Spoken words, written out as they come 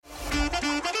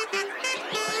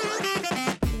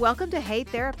Welcome to Hey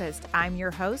Therapist. I'm your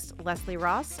host, Leslie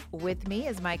Ross. With me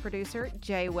is my producer,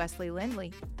 Jay Wesley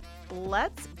Lindley.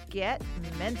 Let's get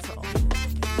mental.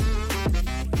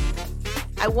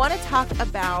 I want to talk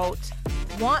about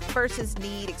want versus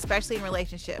need, especially in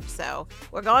relationships. So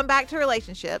we're going back to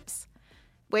relationships,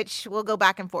 which we'll go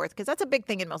back and forth because that's a big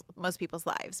thing in most people's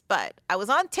lives. But I was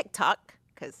on TikTok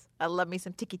because I love me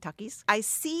some tiki-takis. I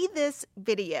see this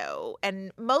video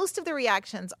and most of the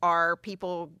reactions are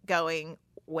people going,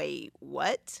 wait,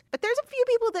 what? But there's a few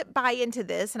people that buy into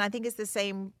this, and I think it's the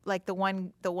same, like the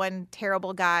one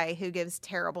terrible guy who gives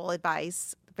terrible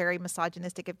advice, very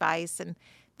misogynistic advice, and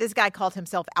this guy called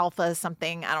himself alpha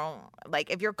something.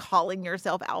 If you're calling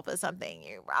yourself alpha something,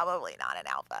 you're probably not an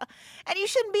alpha, and you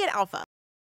shouldn't be an alpha.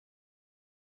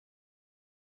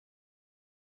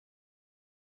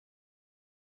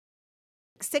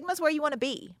 Sigma's where you want to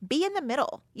be. Be in the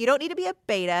middle. You don't need to be a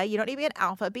beta. You don't need to be an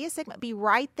alpha. Be a sigma. Be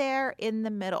right there in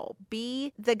the middle.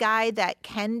 Be the guy that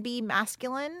can be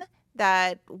masculine,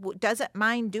 that doesn't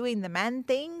mind doing the man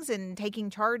things and taking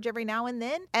charge every now and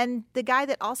then. And the guy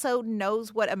that also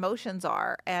knows what emotions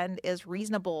are and is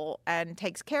reasonable and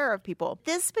takes care of people.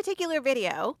 This particular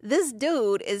video, this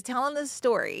dude is telling this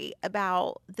story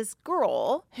about this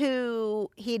girl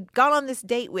who he'd gone on this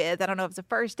date with. I don't know if it's a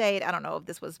first date. I don't know if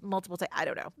this was multiple dates. I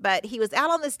don't know. But he was out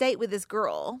on this date with this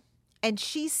girl and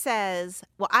she says,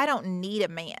 well, I don't need a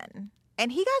man.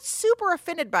 And he got super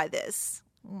offended by this.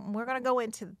 We're going to go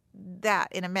into that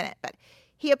in a minute, but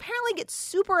he apparently gets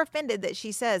super offended that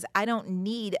she says, I don't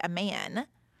need a man.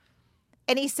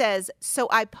 And he says, so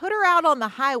I put her out on the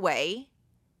highway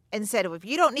and said, well, if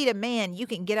you don't need a man, you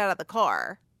can get out of the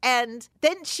car. And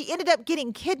then she ended up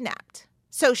getting kidnapped.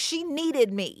 So she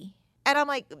needed me. And I'm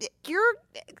like,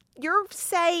 you're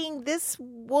saying this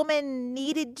woman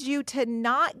needed you to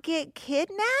not get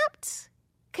kidnapped?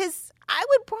 Because I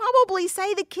would probably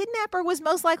say the kidnapper was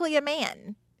most likely a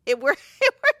man. If we're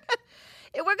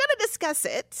going to discuss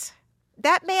it,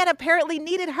 that man apparently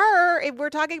needed her. If we're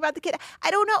talking about the kid,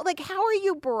 I don't know. Like, how are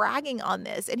you bragging on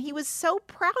this? And he was so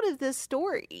proud of this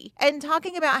story and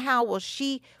talking about how,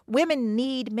 women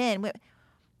need men.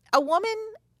 A woman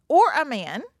or a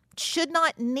man should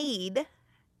not need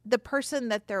the person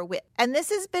that they're with. And this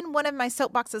has been one of my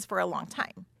soapboxes for a long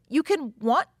time. You can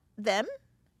want them.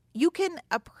 You can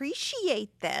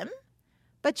appreciate them,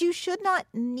 but you should not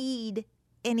need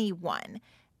anyone.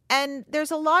 And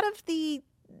there's a lot of the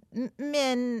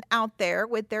men out there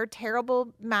with their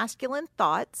terrible masculine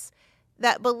thoughts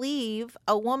that believe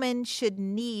a woman should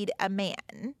need a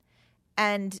man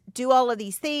and do all of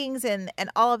these things and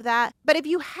all of that. But if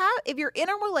you're in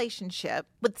a relationship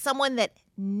with someone that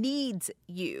needs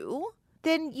you,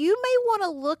 then you may want to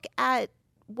look at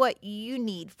what you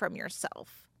need from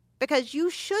yourself. Because you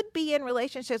should be in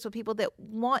relationships with people that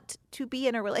want to be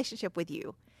in a relationship with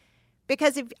you.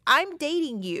 Because if I'm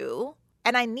dating you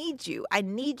and I need you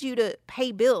to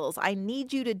pay bills, I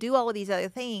need you to do all of these other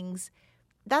things,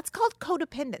 that's called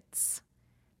codependence.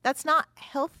 That's not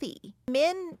healthy.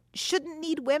 Men shouldn't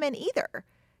need women either.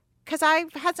 Because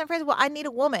I've had some friends, I need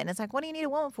a woman. It's like, what do you need a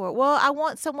woman for? Well,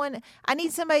 I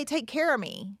need somebody to take care of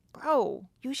me. Bro,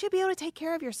 you should be able to take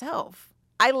care of yourself.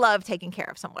 I love taking care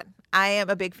of someone. I am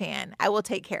a big fan. I will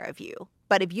take care of you.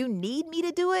 But if you need me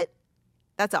to do it,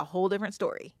 that's a whole different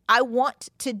story. I want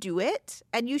to do it,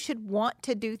 and you should want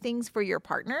to do things for your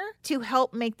partner to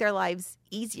help make their lives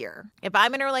easier. If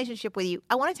I'm in a relationship with you,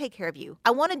 I want to take care of you.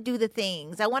 I want to do the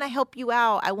things. I want to help you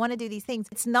out. I want to do these things.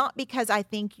 It's not because I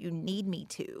think you need me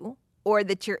to or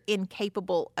that you're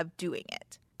incapable of doing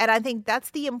it. And I think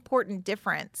that's the important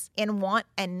difference in want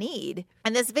and need.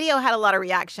 And this video had a lot of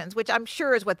reactions, which I'm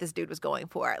sure is what this dude was going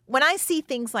for. When I see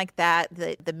things like that,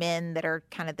 the men that are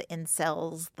kind of the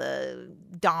incels, the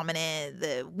dominant,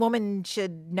 the woman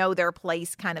should know their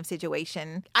place kind of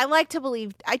situation,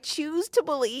 I choose to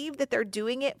believe that they're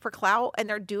doing it for clout and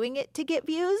they're doing it to get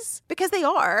views because they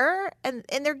are. And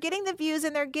they're getting the views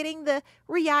and they're getting the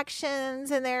reactions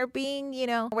and they're being,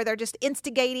 where they're just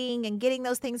instigating and getting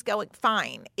those things going.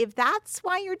 Fine. If that's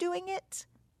why you're doing it,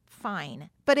 fine.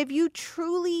 But if you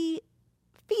truly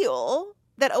feel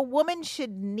that a woman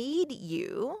should need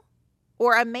you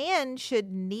or a man should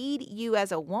need you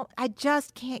as a woman, I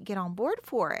just can't get on board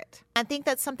for it. I think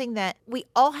that's something that we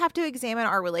all have to examine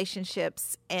our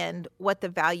relationships and what the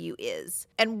value is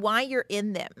and why you're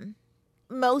in them.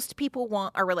 most people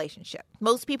want a relationship.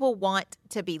 Most people want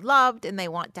to be loved and they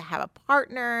want to have a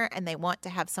partner and they want to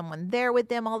have someone there with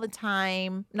them all the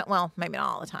time. No, well, maybe not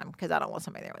all the time because I don't want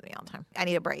somebody there with me all the time. I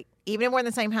need a break. Even if we're in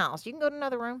the same house, you can go to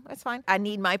another room. That's fine. I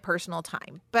need my personal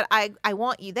time. But I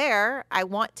want you there. I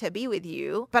want to be with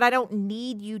you, but I don't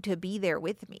need you to be there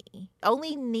with me.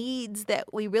 Only needs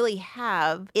that we really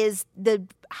have is the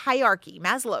hierarchy,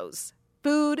 Maslow's.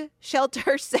 Food,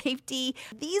 shelter, safety.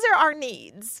 These are our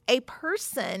needs. A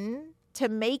person to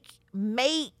make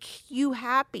you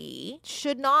happy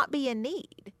should not be a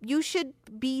need. You should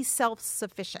be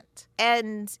self-sufficient.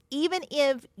 And even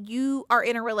if you are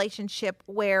in a relationship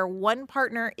where one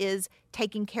partner is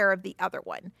taking care of the other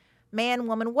one, man,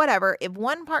 woman, whatever, if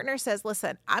one partner says,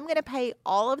 listen, I'm going to pay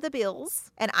all of the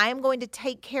bills and I'm going to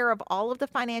take care of all of the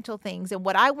financial things. And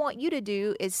what I want you to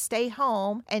do is stay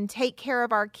home and take care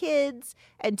of our kids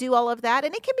and do all of that.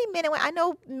 And it can be men and women. I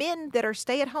know men that are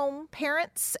stay-at-home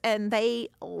parents and they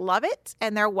love it.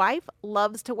 And their wife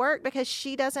loves to work because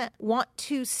she doesn't want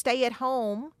to stay at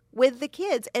home with the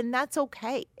kids. And that's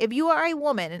okay. If you are a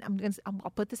woman, and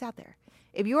I'll put this out there.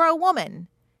 If you are a woman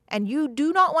and you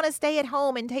do not want to stay at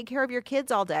home and take care of your kids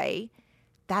all day,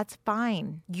 that's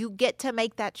fine. You get to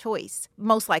make that choice,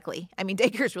 most likely. I mean,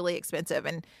 daycare is really expensive.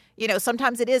 And,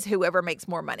 sometimes it is whoever makes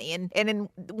more money. And in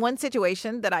one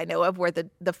situation that I know of where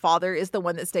the father is the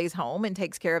one that stays home and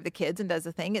takes care of the kids and does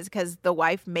the thing, is because the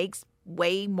wife makes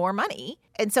way more money.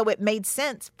 And so it made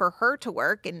sense for her to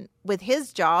work. And with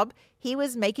his job, he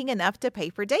was making enough to pay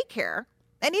for daycare.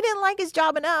 And he didn't like his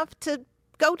job enough to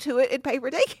go to it and pay for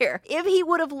daycare. If he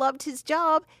would have loved his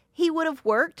job, he would have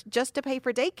worked just to pay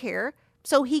for daycare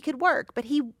so he could work. But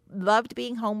he loved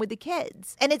being home with the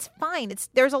kids. And it's fine.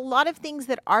 There's a lot of things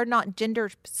that are not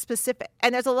gender specific.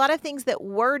 And there's a lot of things that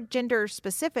were gender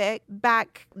specific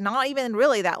back not even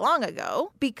really that long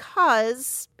ago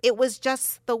because it was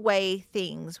just the way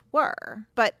things were.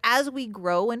 But as we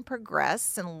grow and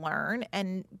progress and learn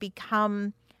and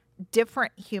become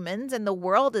different humans and the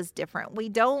world is different. We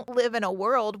don't live in a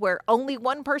world where only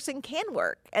one person can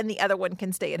work and the other one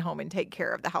can stay at home and take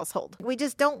care of the household. We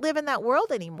just don't live in that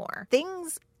world anymore.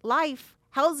 Things, life,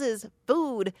 houses,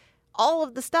 food, all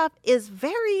of the stuff is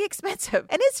very expensive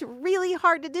and it's really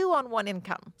hard to do on one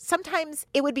income. Sometimes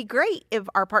it would be great if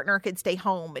our partner could stay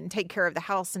home and take care of the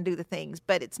house and do the things,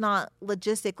 but it's not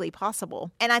logistically possible.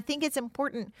 And I think it's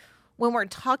important when we're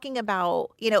talking about,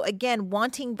 again,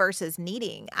 wanting versus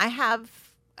needing. I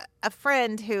have a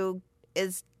friend who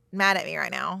is mad at me right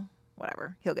now.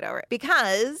 Whatever, he'll get over it.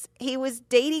 Because he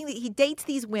dates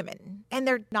these women and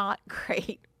they're not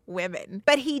great women,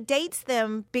 but he dates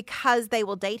them because they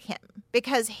will date him.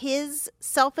 Because his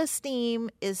self-esteem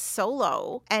is so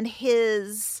low and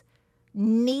his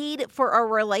need for a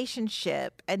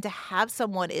relationship and to have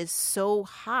someone is so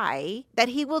high that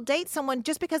he will date someone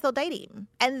just because they'll date him.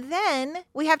 And then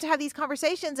we have to have these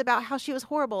conversations about how she was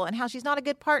horrible and how she's not a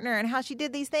good partner and how she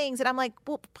did these things. And I'm like,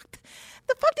 well,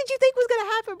 the fuck did you think was going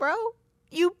to happen, bro?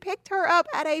 You picked her up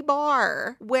at a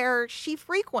bar where she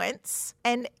frequents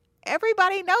and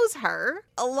everybody knows her.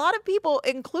 A lot of people,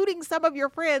 including some of your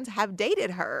friends, have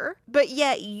dated her, but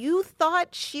yet you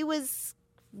thought she was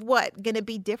going to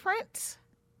be different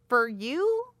for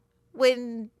you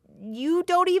when you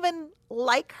don't even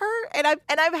like her? And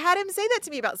I've had him say that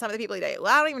to me about some of the people he dated.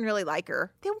 Well, I don't even really like her.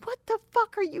 Then what the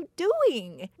fuck are you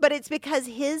doing? But it's because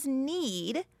his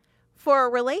need for a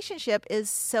relationship is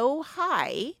so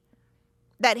high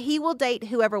that he will date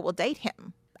whoever will date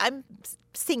him. I'm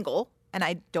single and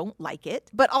I don't like it,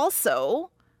 but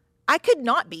also I could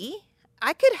not be.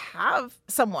 I could have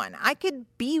someone. I could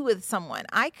be with someone.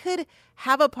 I could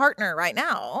have a partner right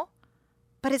now,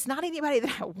 but it's not anybody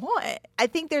that I want. I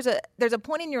think there's a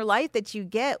point in your life that you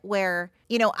get where,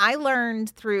 I learned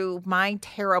through my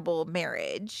terrible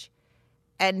marriage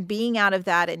and being out of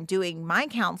that and doing my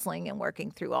counseling and working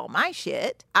through all my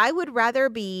shit. I would rather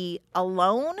be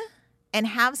alone and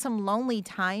have some lonely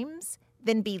times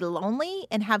than be lonely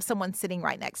and have someone sitting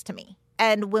right next to me.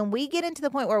 And when we get into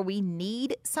the point where we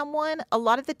need someone, a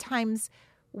lot of the times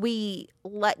we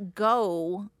let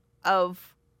go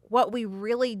of what we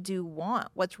really do want,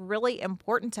 what's really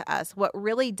important to us, what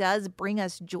really does bring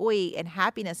us joy and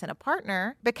happiness in a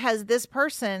partner, because this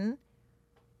person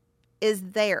is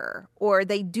there, or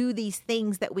they do these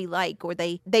things that we like, or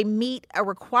they meet a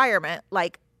requirement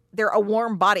like they're a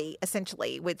warm body,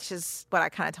 essentially, which is what I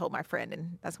kind of told my friend.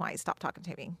 And that's why he stopped talking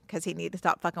to me, because he needed to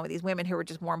stop fucking with these women who were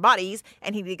just warm bodies.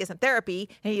 And he needed to get some therapy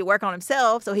and he needed to work on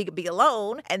himself so he could be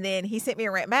alone. And then he sent me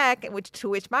a rant back, to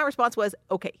which my response was,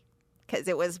 okay. Because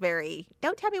it was very,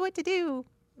 don't tell me what to do.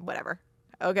 Whatever.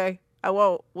 Okay, I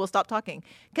won't. We'll stop talking.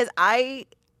 Because I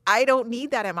I don't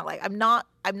need that in my life. I'm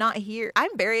not here.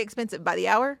 I'm very expensive by the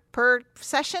hour per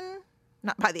session.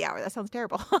 Not by the hour. That sounds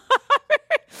terrible.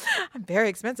 I'm very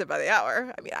expensive by the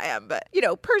hour. I mean, I am, but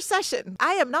per session.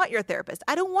 I am not your therapist.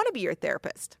 I don't want to be your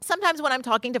therapist. Sometimes when I'm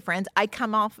talking to friends, I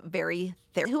come off very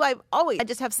I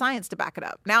just have science to back it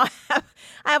up. Now I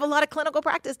have a lot of clinical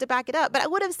practice to back it up, but I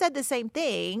would have said the same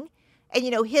thing.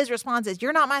 And his response is,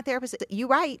 "You're not my therapist." You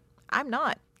right. I'm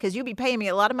not, because you'd be paying me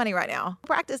a lot of money right now.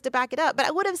 Practice to back it up. But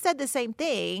I would have said the same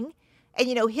thing. And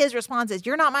his response is,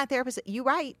 "You're not my therapist." You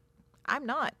right. I'm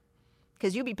not,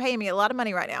 because you'd be paying me a lot of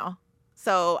money right now.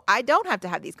 So I don't have to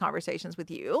have these conversations with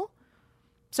you.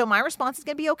 So my response is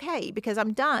going to be okay, because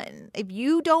I'm done. If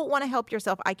you don't want to help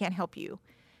yourself, I can't help you.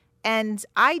 And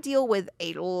I deal with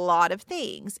a lot of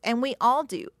things, and we all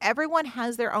do. Everyone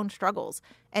has their own struggles,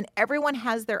 and everyone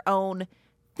has their own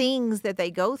things that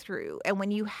they go through. And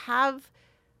when you have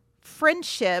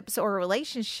friendships or a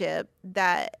relationship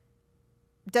that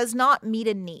does not meet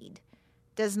a need,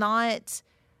 does not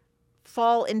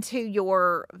fall into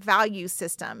your value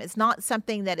system, it's not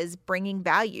something that is bringing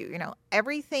value.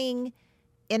 Everything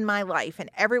in my life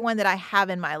and everyone that I have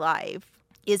in my life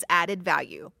is added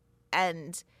value.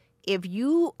 And if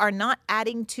you are not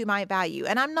adding to my value,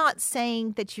 and I'm not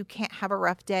saying that you can't have a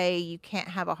rough day, you can't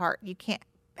have a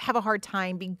hard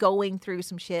time, be going through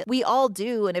some shit. We all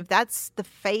do. And if that's the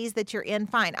phase that you're in,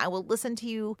 fine. I will listen to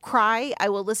you cry. I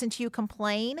will listen to you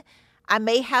complain. I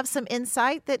may have some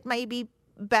insight that may be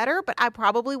better, but I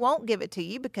probably won't give it to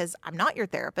you because I'm not your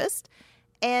therapist.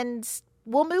 And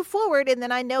we'll move forward, and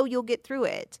then I know you'll get through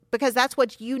it, because that's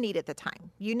what you need at the time.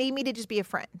 You need me to just be a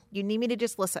friend. You need me to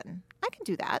just listen. I can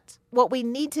do that. What we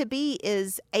need to be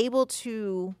is able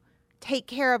to take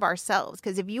care of ourselves,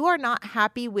 because if you are not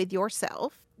happy with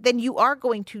yourself, then you are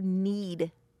going to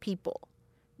need people.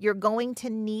 You're going to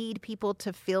need people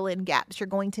to fill in gaps. You're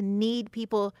going to need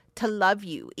people to love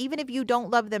you, even if you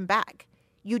don't love them back.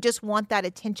 You just want that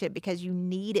attention because you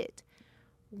need it.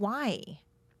 Why?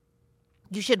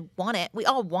 You should want it. We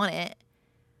all want it.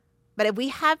 But if we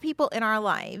have people in our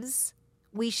lives,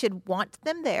 we should want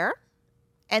them there,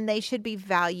 and they should be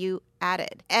value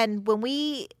added. And when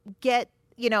we get,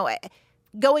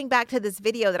 going back to this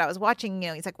video that I was watching,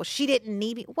 he's like, well, she didn't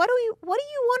need me. What do you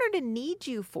want her to need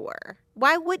you for?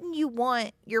 Why wouldn't you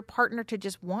want your partner to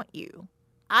just want you?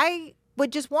 I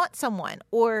would just want someone,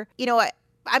 or,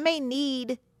 I may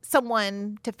need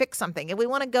someone to fix something. If we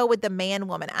want to go with the man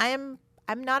woman, I'm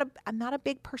not a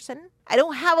big person. I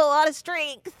don't have a lot of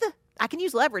strength. I can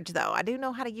use leverage, though. I do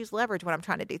know how to use leverage when I'm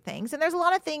trying to do things. And there's a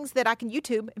lot of things that I can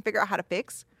YouTube and figure out how to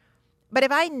fix. But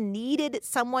if I needed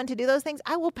someone to do those things,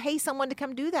 I will pay someone to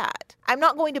come do that. I'm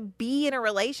not going to be in a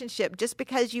relationship just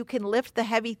because you can lift the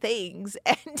heavy things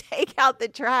and take out the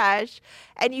trash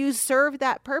and you serve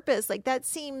that purpose. Like, that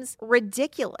seems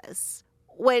ridiculous.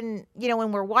 When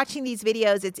we're watching these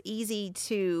videos, it's easy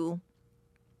to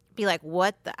be like,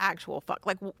 what the actual fuck?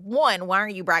 Like, one, why are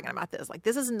you bragging about this? Like,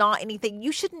 this is not anything.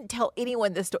 You shouldn't tell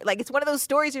anyone this story. Like, it's one of those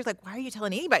stories where you're like, why are you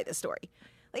telling anybody this story?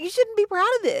 Like, you shouldn't be proud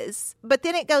of this. But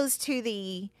then it goes to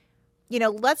the,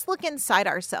 let's look inside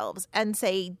ourselves and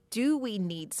say, do we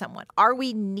need someone? Are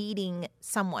we needing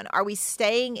someone? Are we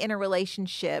staying in a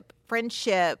relationship,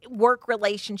 friendship, work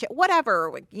relationship,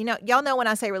 whatever? Y'all know when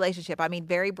I say relationship, I mean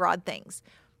very broad things.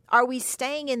 Are we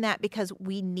staying in that because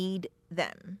we need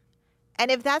them?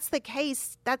 And if that's the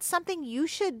case, that's something you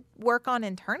should work on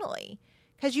internally,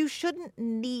 because you shouldn't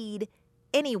need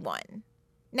anyone.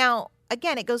 Now,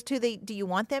 again, it goes to do you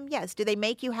want them? Yes. Do they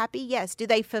make you happy? Yes. Do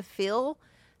they fulfill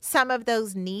some of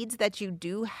those needs that you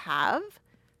do have?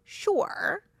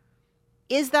 Sure.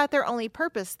 Is that their only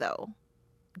purpose, though?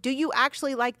 Do you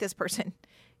actually like this person?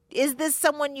 Is this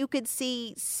someone you could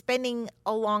see spending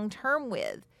a long term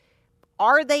with?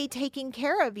 Are they taking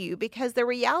care of you? Because the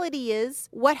reality is,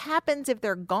 what happens if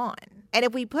they're gone? And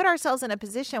if we put ourselves in a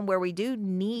position where we do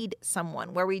need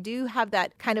someone, where we do have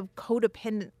that kind of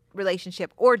codependent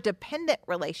relationship or dependent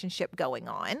relationship going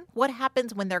on, what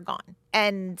happens when they're gone?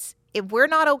 And if we're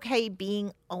not okay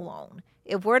being alone,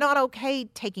 if we're not okay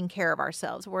taking care of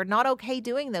ourselves, we're not okay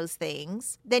doing those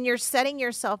things, then you're setting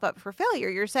yourself up for failure.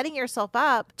 You're setting yourself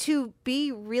up to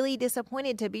be really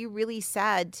disappointed, to be really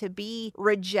sad, to be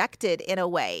rejected in a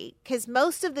way. Because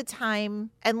most of the time,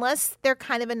 unless they're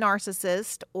kind of a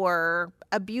narcissist or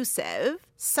abusive,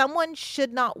 someone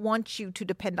should not want you to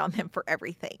depend on them for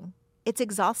everything. It's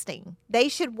exhausting. They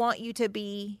should want you to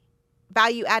be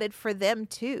value added for them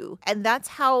too. And that's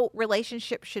how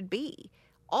relationships should be.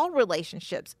 All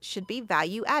relationships should be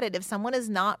value added. If someone is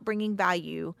not bringing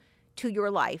value to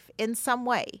your life in some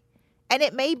way, and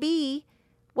it may be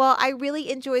Well, I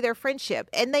really enjoy their friendship.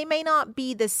 And they may not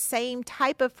be the same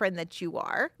type of friend that you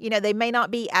are. You know, they may not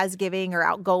be as giving or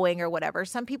outgoing or whatever.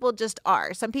 Some people just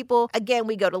are. Some people, again,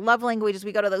 we go to love languages,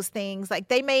 we go to those things. Like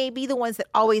they may be the ones that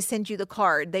always send you the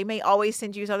card. They may always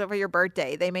send you something for your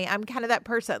birthday. I'm kind of that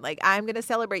person. Like, I'm going to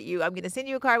celebrate you. I'm going to send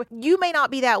you a card. You may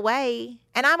not be that way.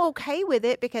 And I'm okay with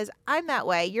it because I'm that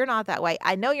way. You're not that way.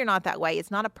 I know you're not that way.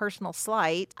 It's not a personal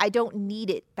slight. I don't need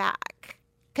it back.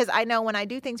 Because I know when I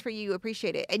do things for you, you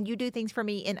appreciate it. And you do things for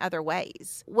me in other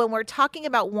ways. When we're talking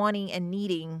about wanting and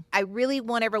needing, I really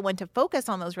want everyone to focus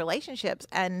on those relationships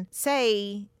and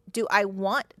say, do I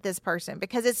want this person?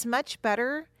 Because it's much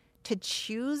better to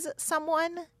choose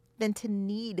someone than to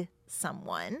need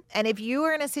someone. And if you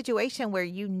are in a situation where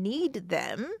you need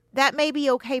them, that may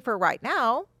be okay for right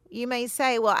now. You may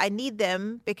say, well, I need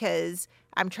them because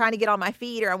I'm trying to get on my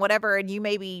feet or whatever, and you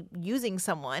may be using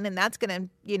someone, and that's going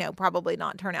to, probably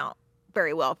not turn out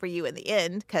very well for you in the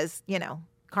end because,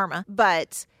 karma.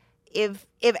 But if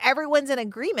everyone's in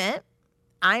agreement,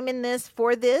 I'm in this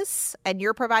for this, and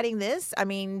you're providing this. I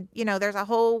mean, there's a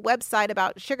whole website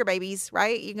about sugar babies,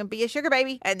 right? You can be a sugar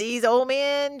baby, and these old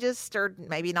men or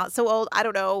maybe not so old, I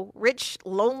don't know, rich,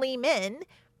 lonely men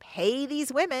pay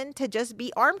these women to just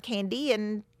be arm candy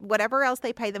and whatever else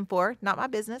they pay them for. Not my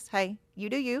business. Hey, you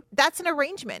do you. That's an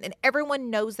arrangement, and everyone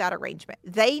knows that arrangement.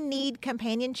 They need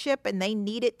companionship, and they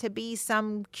need it to be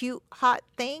some cute, hot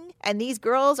thing. And these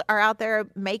girls are out there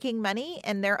making money,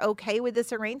 and they're okay with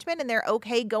this arrangement, and they're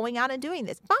okay going out and doing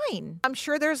this. Fine. I'm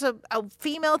sure there's a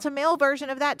female to male version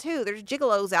of that too. There's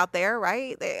gigolos out there,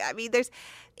 right? If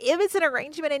it's an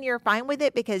arrangement and you're fine with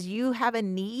it because you have a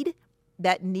need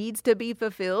that needs to be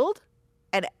fulfilled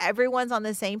and everyone's on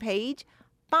the same page,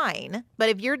 fine. But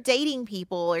if you're dating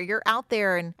people or you're out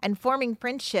there and forming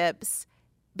friendships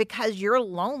because you're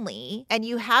lonely and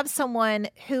you have someone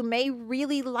who may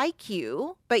really like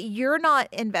you, but you're not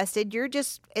invested,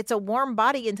 it's a warm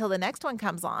body until the next one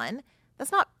comes on,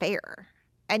 that's not fair.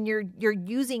 And you're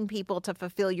using people to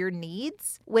fulfill your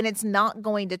needs when it's not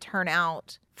going to turn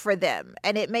out for them.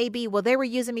 And it may be, well, they were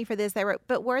using me for this,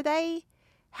 but were they?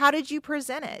 How did you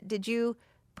present it? Did you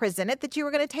present it that you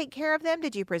were going to take care of them?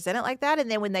 Did you present it like that?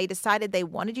 And then when they decided they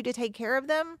wanted you to take care of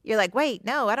them, you're like, wait,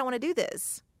 no, I don't want to do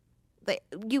this.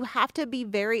 You have to be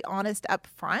very honest up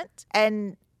front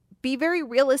and be very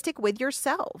realistic with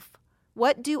yourself.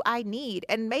 What do I need?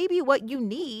 And maybe what you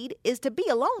need is to be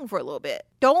alone for a little bit.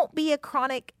 Don't be a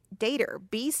chronic dater.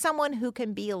 Be someone who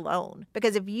can be alone.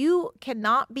 Because if you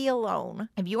cannot be alone,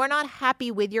 if you are not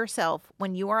happy with yourself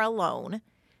when you are alone,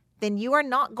 then you are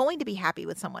not going to be happy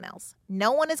with someone else.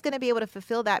 No one is going to be able to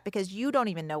fulfill that because you don't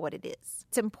even know what it is.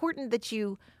 It's important that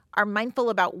you are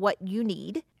mindful about what you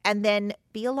need and then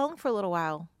be alone for a little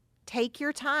while. Take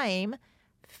your time,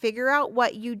 figure out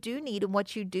what you do need and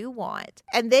what you do want,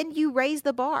 and then you raise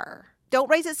the bar.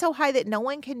 Don't raise it so high that no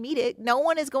one can meet it. No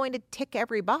one is going to tick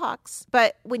every box.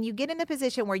 But when you get in a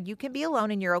position where you can be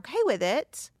alone and you're okay with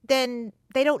it, then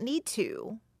they don't need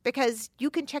to. Because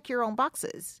you can check your own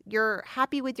boxes. You're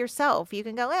happy with yourself. You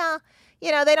can go, well,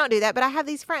 they don't do that, but I have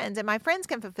these friends and my friends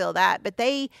can fulfill that. But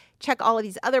they check all of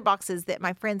these other boxes that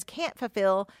my friends can't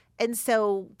fulfill. And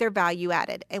so they're value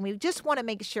added. And we just want to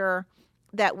make sure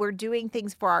that we're doing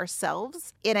things for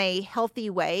ourselves in a healthy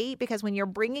way. Because when you're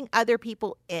bringing other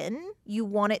people in, you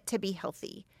want it to be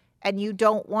healthy. And you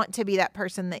don't want to be that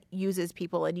person that uses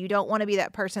people, and you don't want to be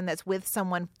that person that's with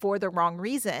someone for the wrong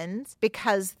reasons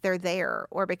because they're there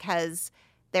or because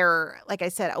they're, like I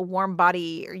said, a warm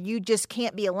body, or you just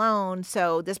can't be alone.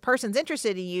 So this person's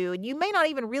interested in you and you may not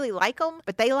even really like them,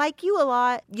 but they like you a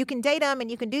lot. You can date them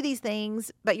and you can do these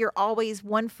things, but you're always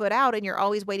one foot out and you're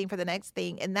always waiting for the next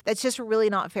thing. And that's just really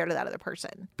not fair to that other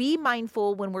person. Be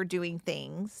mindful when we're doing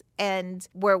things and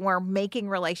where we're making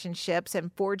relationships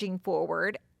and forging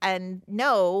forward. And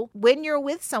know when you're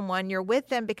with someone, you're with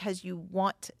them because you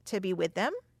want to be with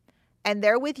them. And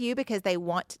they're with you because they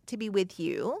want to be with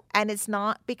you. And it's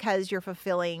not because you're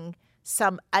fulfilling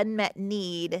some unmet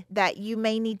need that you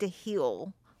may need to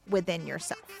heal within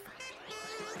yourself.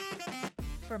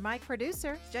 For my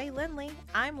producer, Jay Lindley,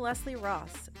 I'm Leslie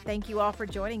Ross. Thank you all for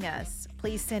joining us.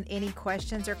 Please send any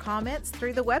questions or comments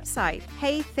through the website,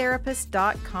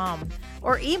 heytherapist.com,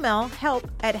 or email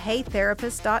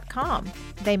help@heytherapist.com.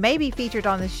 They may be featured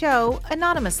on the show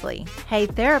anonymously. Hey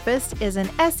Therapist is an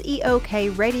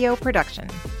SEOK radio production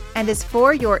and is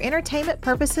for your entertainment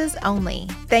purposes only.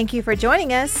 Thank you for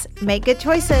joining us. Make good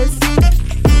choices.